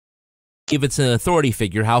 If it's an authority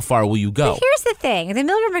figure, how far will you go? But here's the thing. The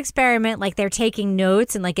Milgram experiment, like they're taking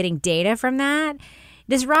notes and like getting data from that.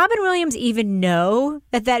 Does Robin Williams even know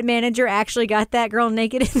that manager actually got that girl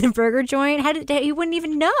naked in the burger joint? He wouldn't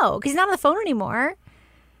even know because he's not on the phone anymore.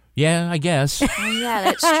 Yeah, I guess. Oh, yeah,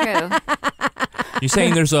 that's true. You're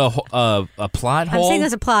saying there's a plot hole? I'm saying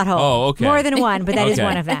there's a plot hole. Oh, okay. More than one, but that is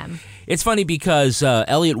one of them. It's funny because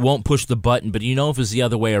Elliot won't push the button, but if it was the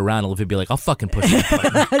other way around, Olivia would be like, I'll fucking push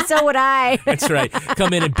the button. So would I. That's right.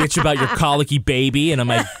 Come in and bitch about your colicky baby and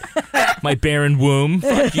my barren womb.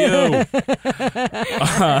 Fuck you.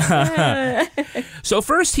 So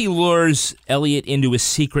first he lures Elliot into his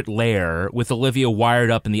secret lair with Olivia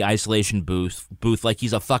wired up in the isolation booth like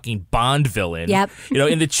he's a fucking Bond villain. Yep.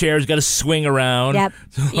 In the chair, he's got to swing around. Yep.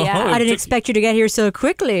 Yeah. I didn't expect you to get here so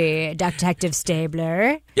quickly, Detective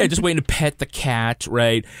Stabler. Yeah, just waiting to pet the cat,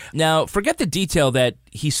 right? Now, forget the detail that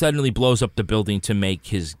he suddenly blows up the building to make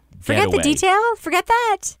his Forget getaway. the detail? Forget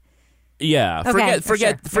that? Yeah, Okay,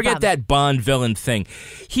 forget that Bond villain thing.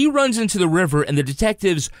 He runs into the river and the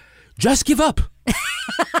detectives just give up. He's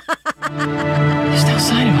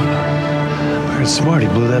outside of him. Very smart. He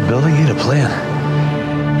blew that building. He had a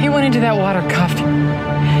plan. He went into that water cuffed.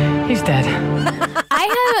 He's dead.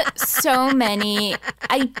 I have so many.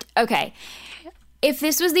 Okay. If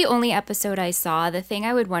this was the only episode I saw, the thing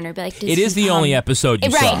I would wonder, be like, does it is the only episode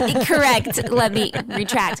you saw. Right, correct. Let me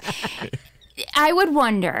retract. I would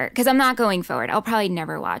wonder, because I'm not going forward. I'll probably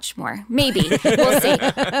never watch more. Maybe. We'll see.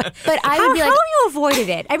 But I would be like... How have you avoided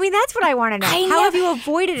it? I mean, that's what I want to know. How have you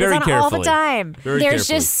avoided it? Very It's on all the time. There's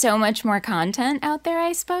just so much more content out there,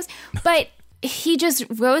 I suppose. But he just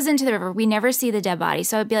goes into the river. We never see the dead body.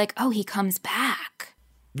 So I'd be like, oh, he comes back.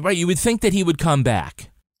 Right, you would think that he would come back.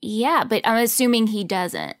 Yeah, but I'm assuming he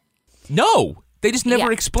doesn't. No, they just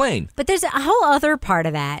never explain. But there's a whole other part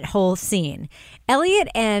of that whole scene. Elliot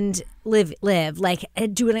and Liv like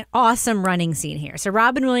do an awesome running scene here. So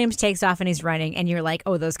Robin Williams takes off and he's running, and you're like,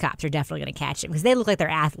 oh, those cops are definitely going to catch him because they look like they're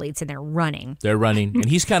athletes and they're running. They're running, and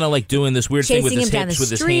he's kind of like doing this weird thing with his hips, with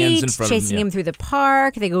his hands in front of him. Chasing him through the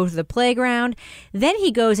park. They go to the playground. Then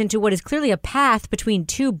he goes into what is clearly a path between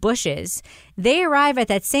two bushes. They arrive at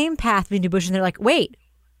that same path between two bushes, and they're like, wait.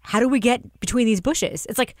 How do we get between these bushes?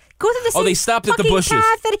 It's like, go through the same they stopped at the bushes.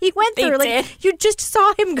 path that he went through. Like, you just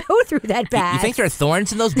saw him go through that path. You think there are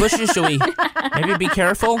thorns in those bushes? Should we maybe be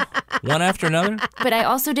careful? One after another? But I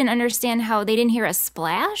also didn't understand how they didn't hear a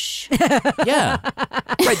splash. Yeah.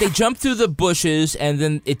 Right, they jump through the bushes, and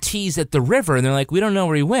then it tees at the river, and they're like, we don't know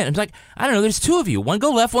where he went. I'm like, I don't know, there's two of you. One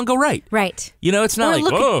go left, one go right. Right. It's not or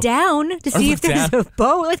like, look down to see if there's a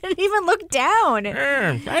boat. I didn't even look down.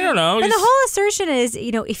 I don't know. And the whole assertion is,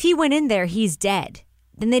 if he went in there, he's dead.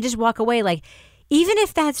 Then they just walk away. Like, even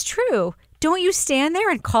if that's true, don't you stand there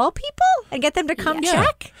and call people and get them to come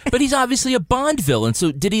check? But he's obviously a Bond villain.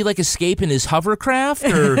 So did he escape in his hovercraft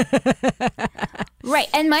or? Right.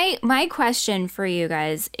 And my question for you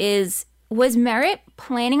guys is, was Merritt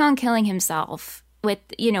planning on killing himself with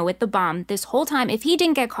the bomb this whole time if he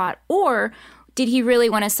didn't get caught, or did he really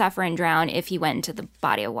want to suffer and drown if he went into the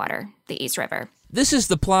body of water, the East River? This is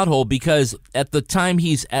the plot hole because at the time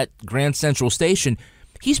he's at Grand Central Station,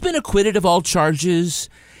 he's been acquitted of all charges.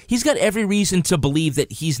 he's got every reason to believe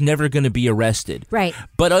that he's never going to be arrested. Right.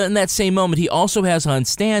 But in that same moment, he also has on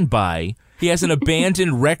standby, he has an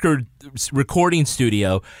abandoned recording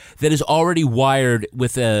studio that is already wired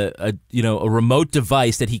with a remote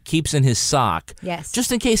device that he keeps in his sock. Yes.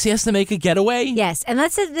 Just in case he has to make a getaway. Yes. And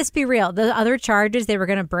let's be real. The other charges they were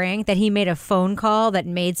going to bring, that he made a phone call that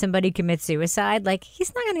made somebody commit suicide, like,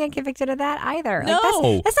 he's not going to get convicted of that either. No.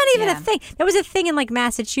 Like, that's not even a thing. There was a thing in, like,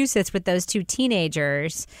 Massachusetts with those 2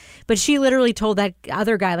 teenagers, but she literally told that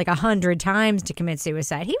other guy, like, 100 times to commit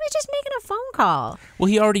suicide. He was just making a phone call. Well,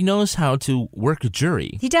 he already knows how to work a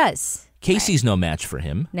jury. He does. Casey's no match for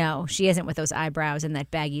him. No, she isn't with those eyebrows and that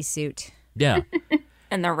baggy suit. Yeah.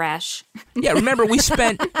 And the rash. Yeah, remember we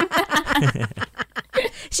spent...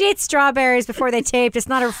 She ate strawberries before they taped. It's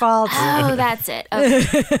not her fault. Oh, that's it.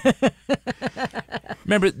 Okay.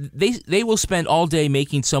 Remember, they will spend all day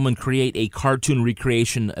making someone create a cartoon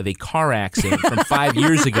recreation of a car accident from 5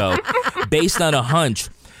 years ago based on a hunch.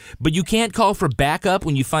 But you can't call for backup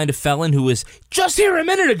when you find a felon who was just here a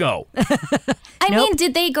minute ago. I mean,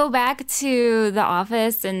 did they go back to the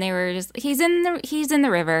office and they were just, he's in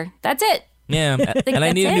the river. That's it. Yeah, and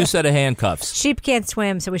I need a new set of handcuffs. Sheep can't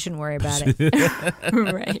swim, so we shouldn't worry about it.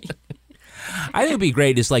 Right. I think it'd be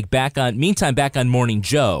great is like back on Morning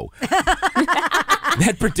Joe.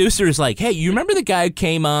 That producer is like, hey, you remember the guy who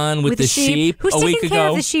came on with the sheep Who's a week taking care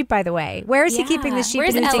ago? of the sheep, by the way? Where is he keeping the sheep?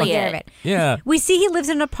 Where's and who's taking Elliot? care of it? Yeah. We see he lives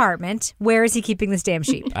in an apartment. Where is he keeping this damn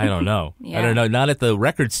sheep? I don't know. Yeah. I don't know. Not at the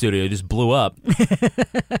record studio. It just blew up.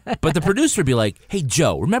 But the producer would be like, hey,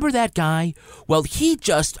 Joe, remember that guy? Well, he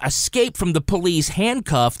just escaped from the police,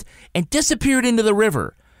 handcuffed, and disappeared into the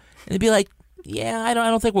river. And they'd be like, yeah, I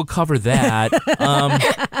don't think we'll cover that.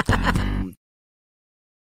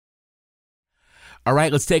 All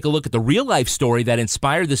right, let's take a look at the real-life story that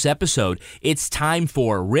inspired this episode. It's time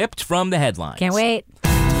for Ripped from the Headlines. Can't wait.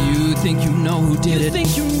 You think you know who did it. You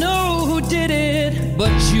think you know who did it.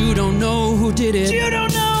 But you don't know who did it. You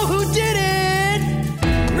don't know who did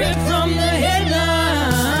it. Ripped from the headlines.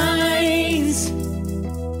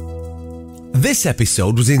 This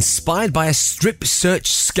episode was inspired by a strip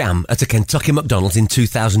search scam at a Kentucky McDonald's in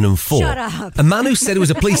 2004. Shut up. A man who said he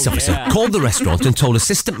was a police officer called the restaurant and told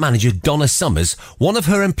assistant manager Donna Summers one of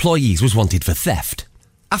her employees was wanted for theft.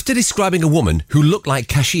 After describing a woman who looked like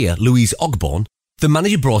cashier Louise Ogborn, the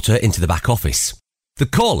manager brought her into the back office. The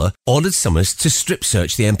caller ordered Summers to strip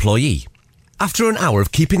search the employee. After an hour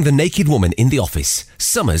of keeping the naked woman in the office,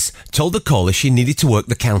 Summers told the caller she needed to work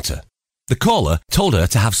the counter. The caller told her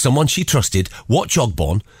to have someone she trusted watch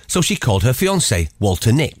Ogborn, so she called her fiancé,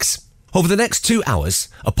 Walter Nix. Over the next 2 hours,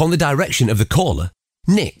 upon the direction of the caller,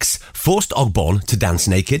 Nix forced Ogborn to dance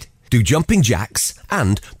naked, do jumping jacks,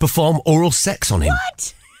 and perform oral sex on him.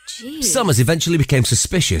 What? Jeez. Summers eventually became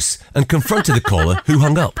suspicious and confronted the caller, who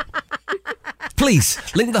hung up. Police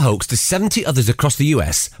linked the hoax to 70 others across the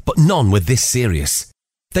US, but none were this serious.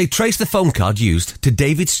 They traced the phone card used to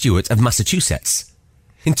David Stewart of Massachusetts.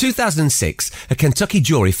 In 2006, a Kentucky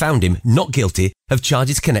jury found him not guilty of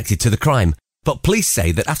charges connected to the crime, but police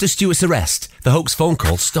say that after Stewart's arrest, the hoax phone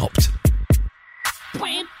call stopped.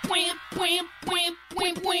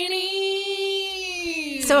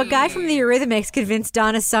 So a guy from the Eurythmics convinced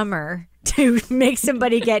Donna Summer to make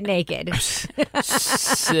somebody get naked.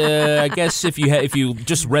 I guess if you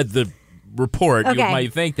just read the report, you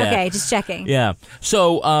might think that. Okay, just checking. Yeah.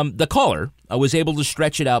 So the caller was able to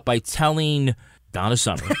stretch it out by telling Donna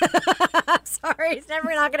Summer I'm sorry, it's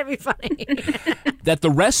never not going to be funny. that the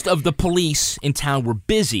rest of the police in town were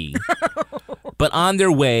busy, but on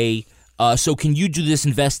their way. So can you do this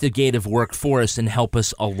investigative work for us and help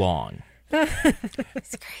us along?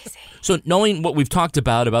 It's crazy. So knowing what we've talked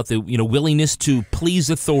about the willingness to please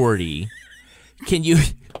authority, can you?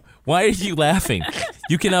 Why are you laughing?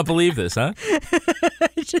 You cannot believe this, huh?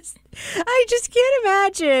 I just can't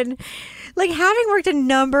imagine. Like, having worked a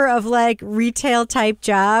number of retail type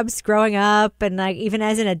jobs growing up and even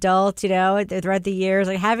as an adult, throughout the years,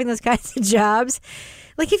 having those kinds of jobs.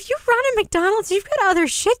 If you run a McDonald's, you've got other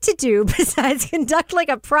shit to do besides conduct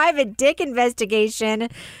a private dick investigation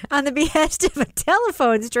on the behest of a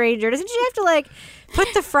telephone stranger. Doesn't she have to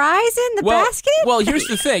put the fries in the basket? Well, here's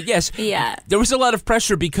the thing. Yes. Yeah. There was a lot of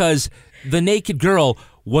pressure because the naked girl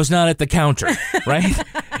was not at the counter, right?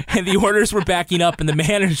 And the orders were backing up and the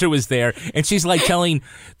manager was there and she's telling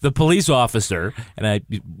the police officer, and I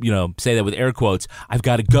say that with air quotes, I've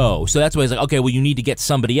got to go. So that's why he's okay, well, you need to get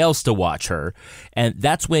somebody else to watch her. And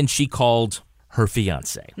that's when she called her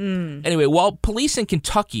fiancé. Anyway, while police in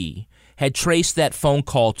Kentucky had traced that phone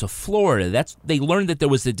call to Florida. They learned that there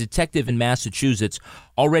was a detective in Massachusetts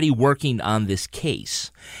already working on this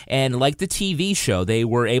case. And like the TV show, they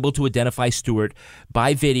were able to identify Stewart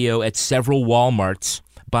by video at several Walmarts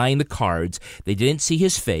buying the cards. They didn't see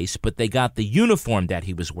his face, but they got the uniform that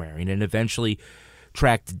he was wearing and eventually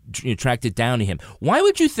tracked it down to him. Why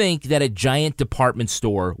would you think that a giant department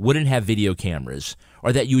store wouldn't have video cameras,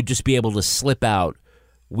 or that you would just be able to slip out,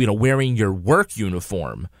 wearing your work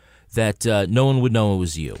uniform, that no one would know it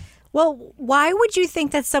was you? Well, why would you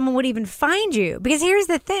think that someone would even find you? Because here's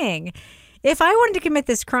the thing. If I wanted to commit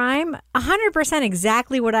this crime, 100%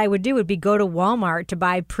 exactly what I would do would be go to Walmart to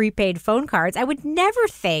buy prepaid phone cards. I would never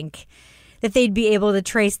think that they'd be able to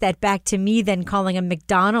trace that back to me, then calling a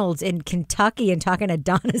McDonald's in Kentucky and talking to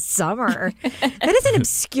Donna Summer. That is an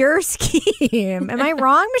obscure scheme. Am I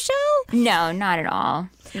wrong, Michelle? No, not at all.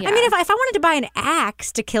 Yeah. I mean, if I wanted to buy an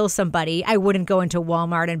axe to kill somebody, I wouldn't go into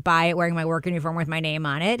Walmart and buy it wearing my work uniform with my name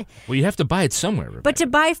on it. Well, you have to buy it somewhere, Rebecca. But to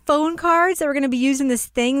buy phone cards that were going to be used in this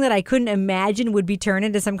thing that I couldn't imagine would be turned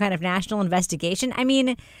into some kind of national investigation, I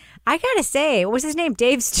mean, I got to say, what was his name?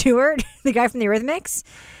 Dave Stewart, the guy from the Eurythmics?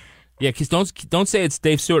 Yeah, because don't say it's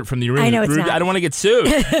Dave Stewart from the Eurythmics. I know it's not. I don't want to get sued.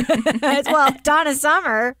 Well, Donna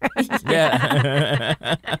Summer.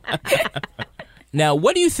 Yeah. Now,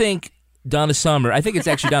 what do you think Donna Summer? I think it's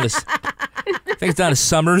actually Donna. I think it's Donna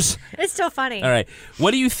Summers. It's still funny. All right.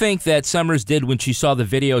 What do you think that Summers did when she saw the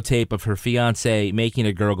videotape of her fiancé making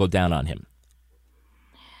a girl go down on him?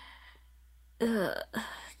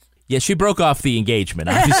 Yeah, she broke off the engagement,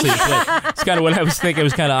 obviously. It's kind of what I was thinking. It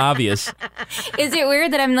was kind of obvious. Is it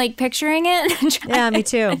weird that I'm, picturing it? Yeah, me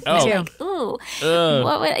too. Oh. Me too. Like, ooh.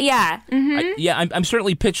 Yeah. Mm-hmm. I'm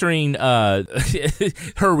certainly picturing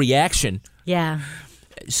her reaction. Yeah.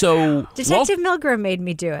 So Detective Milgram made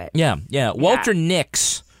me do it. Yeah. Walter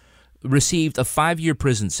Nix received a 5-year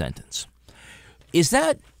prison sentence. Is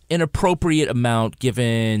that an appropriate amount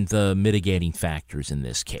given the mitigating factors in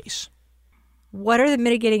this case? What are the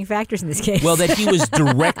mitigating factors in this case? Well, that he was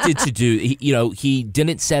directed to do, he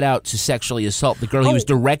didn't set out to sexually assault the girl. He was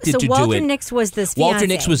directed to do it. So Walter Nix was the fiancé. Walter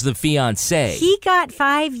Nix was the fiancé. He got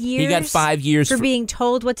 5 years. He got 5 years for being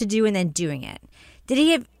told what to do and then doing it. Did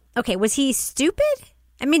he have? Okay, was he stupid?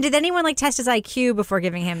 I mean, did anyone test his IQ before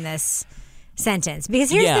giving him this sentence?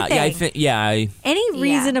 Because here's the thing. Any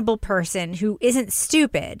reasonable person who isn't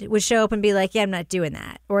stupid would show up and be like, yeah, I'm not doing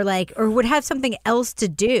that. Or would have something else to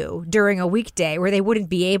do during a weekday where they wouldn't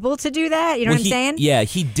be able to do that. You know what I'm saying? Yeah,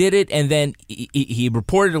 he did it, and then he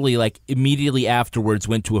reportedly, immediately afterwards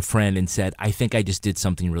went to a friend and said, I think I just did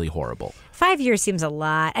something really horrible. 5 years seems a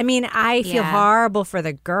lot. I mean, I feel horrible for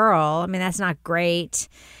the girl. I mean, that's not great.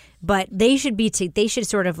 But they should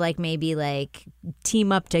sort of maybe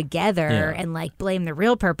team up together and blame the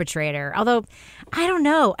real perpetrator. Although, I don't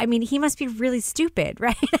know. I mean, he must be really stupid,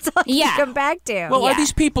 right? That's all I can come back to. Well, are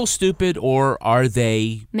these people stupid or are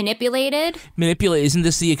they manipulated? Isn't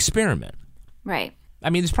this the experiment? Right.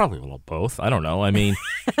 I mean, there's probably a little both. I don't know. I mean,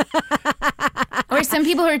 or some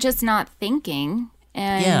people are just not thinking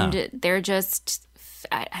and they're just.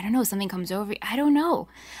 I don't know, something comes over. I don't know.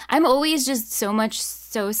 I'm always just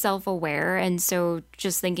so self-aware and so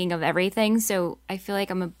just thinking of everything. So I feel like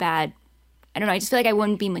I'm I don't know. I just feel like I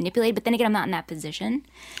wouldn't be manipulated. But then again, I'm not in that position.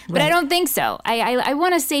 But I don't think so. I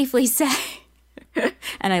want to safely say,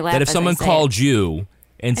 and I laugh that if someone called you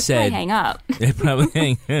and said, hang up. They'd probably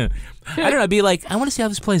hang up. I don't know. I'd be like, I want to see how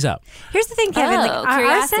this plays out. Here's the thing, Kevin.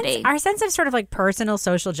 Curiosity. Our sense of sort of personal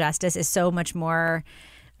social justice is so much more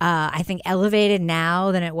I think elevated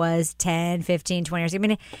now than it was 10, 15, 20 years ago. I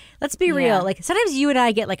mean, let's be real. Sometimes you and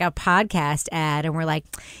I get a podcast ad and we're like,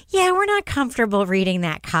 yeah, we're not comfortable reading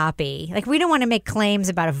that copy. We don't want to make claims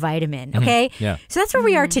about a vitamin. Okay. Mm-hmm. Yeah. So that's where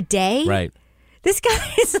we are today. Right. This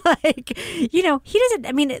guy is he doesn't,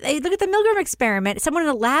 I mean, look at the Milgram experiment. Someone in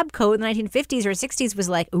a lab coat in the 1950s or 60s was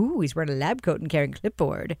like, ooh, he's wearing a lab coat and carrying a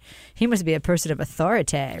clipboard. He must be a person of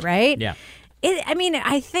authority, right? Yeah.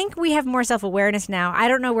 I think we have more self-awareness now. I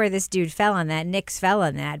don't know where this dude fell on that. Nix fell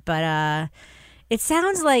on that. But it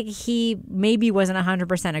sounds like he maybe wasn't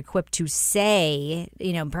 100% equipped to say,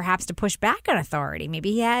 perhaps to push back on authority.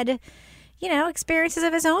 Maybe he had, experiences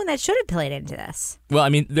of his own that should have played into this. Well, I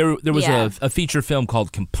mean, there was a feature film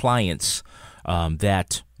called Compliance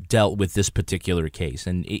that dealt with this particular case.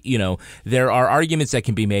 And, there are arguments that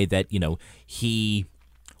can be made that, he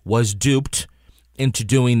was duped into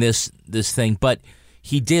doing this thing, but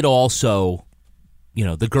he did also,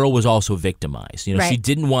 the girl was also victimized. Right. She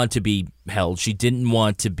didn't want to be held. She didn't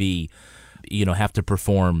want to be, have to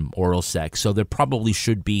perform oral sex. So there probably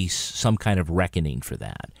should be some kind of reckoning for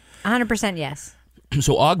that. 100% yes.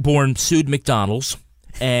 So Ogborn sued McDonald's,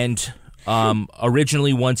 and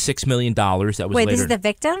Originally won $6 million. That was Wait, later. this is the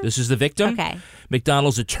victim? This is the victim. Okay.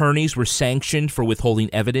 McDonald's attorneys were sanctioned for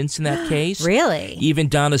withholding evidence in that case. Really? Even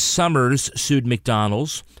Donna Summers sued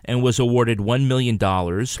McDonald's and was awarded $1 million.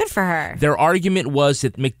 Good for her. Their argument was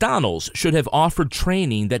that McDonald's should have offered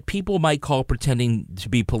training that people might call pretending to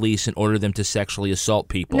be police and order them to sexually assault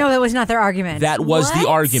people. No, that was not their argument. That was What? the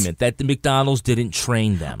argument, that the McDonald's didn't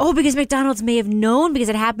train them. Oh, because McDonald's may have known because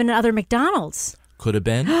it happened at other McDonald's. Could have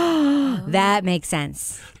been. That makes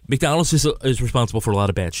sense. McDonald's is responsible for a lot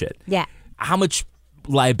of bad shit. Yeah. How much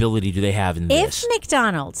liability do they have in this? If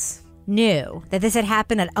McDonald's knew that this had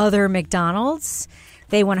happened at other McDonald's,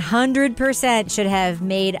 they 100% should have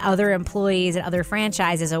made other employees and other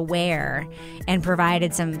franchises aware and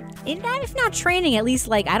provided some, if not training, at least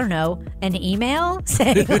like, I don't know, an email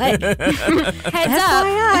saying like, heads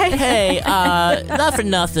up. Hey, not for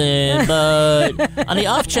nothing, but on the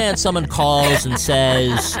off chance someone calls and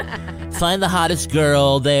says, find the hottest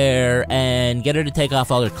girl there and get her to take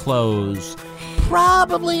off all her clothes.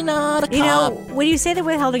 Probably not a cop. You know, when you say the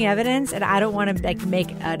withholding evidence, and I don't want to like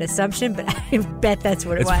make an assumption, but I bet that's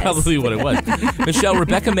what it was. That's probably what it was. Michelle,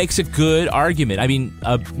 Rebecca makes a good argument. I mean,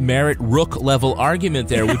 a Merritt Rook level argument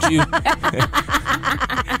there. Would you?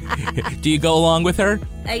 Do you go along with her?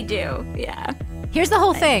 I do, yeah. Here's the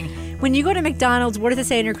whole thing. When you go to McDonald's, what does it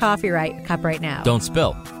say in your coffee cup right now? Don't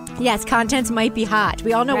spill. Yes, contents might be hot.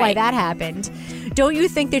 We all know why that happened. Don't you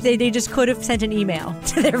think that they just could have sent an email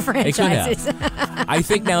to their franchises? They could have. I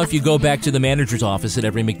think now if you go back to the manager's office at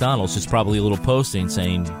every McDonald's, there's probably a little posting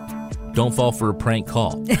saying, don't fall for a prank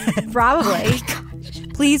call. Probably.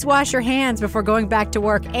 Please wash your hands before going back to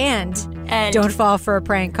work and don't fall for a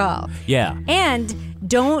prank call. Yeah. And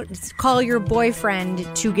don't call your boyfriend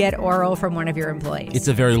to get oral from one of your employees. It's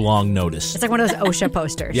a very long notice. It's like one of those OSHA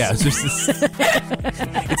posters. Yeah,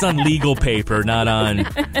 it's on legal paper, not on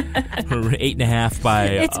 8.5 by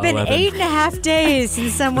It's been 11. 8.5 days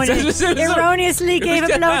since someone erroneously gave a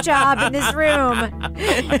blowjob in this room.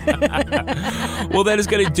 Well, that is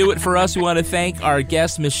going to do it for us. We want to thank our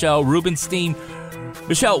guest, Michelle Rubenstein.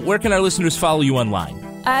 Michelle, where can our listeners follow you online?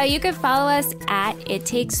 You could follow us at It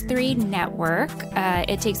Takes 3 Network,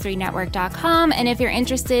 ittakes3network.com. And if you're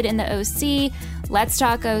interested in the OC, Let's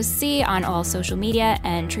Talk OC on all social media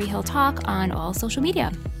and Tree Hill Talk on all social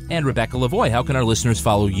media. And Rebecca Lavoie, how can our listeners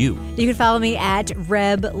follow you? You can follow me at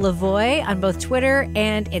Reb Lavoie on both Twitter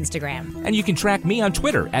and Instagram. And you can track me on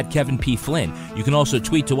Twitter at Kevin P. Flynn. You can also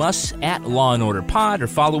tweet to us at Law & Order Pod or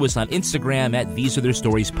follow us on Instagram at These Are Their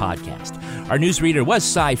Stories Podcast. Our newsreader was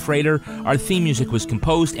Cy Frater. Our theme music was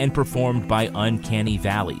composed and performed by Uncanny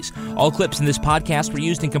Valleys. All clips in this podcast were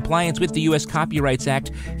used in compliance with the U.S. Copyrights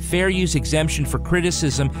Act, fair use exemption for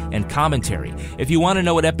criticism and commentary. If you want to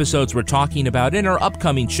know what episodes we're talking about in our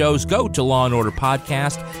upcoming shows, go to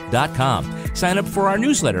lawandorderpodcast.com. Sign up for our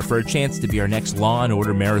newsletter for a chance to be our next Law &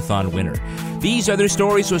 Order Marathon winner. These Other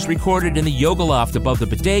Stories was recorded in the Yoga Loft above the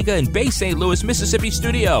Bodega in Bay St. Louis, Mississippi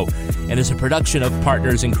studio and is a production of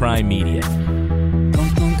Partners in Crime Media.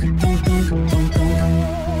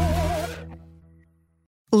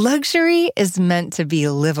 Luxury is meant to be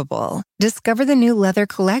livable. Discover the new leather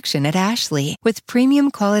collection at Ashley with premium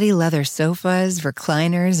quality leather sofas,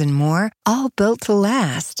 recliners, and more, all built to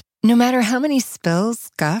last. No matter how many spills,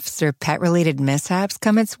 scuffs, or pet-related mishaps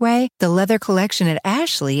come its way, the leather collection at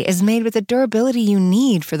Ashley is made with the durability you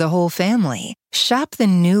need for the whole family. Shop the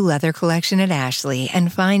new leather collection at Ashley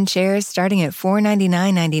and find chairs starting at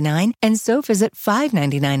 $499.99 and sofas at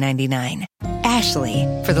 $599.99. Ashley,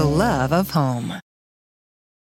 for the love of home.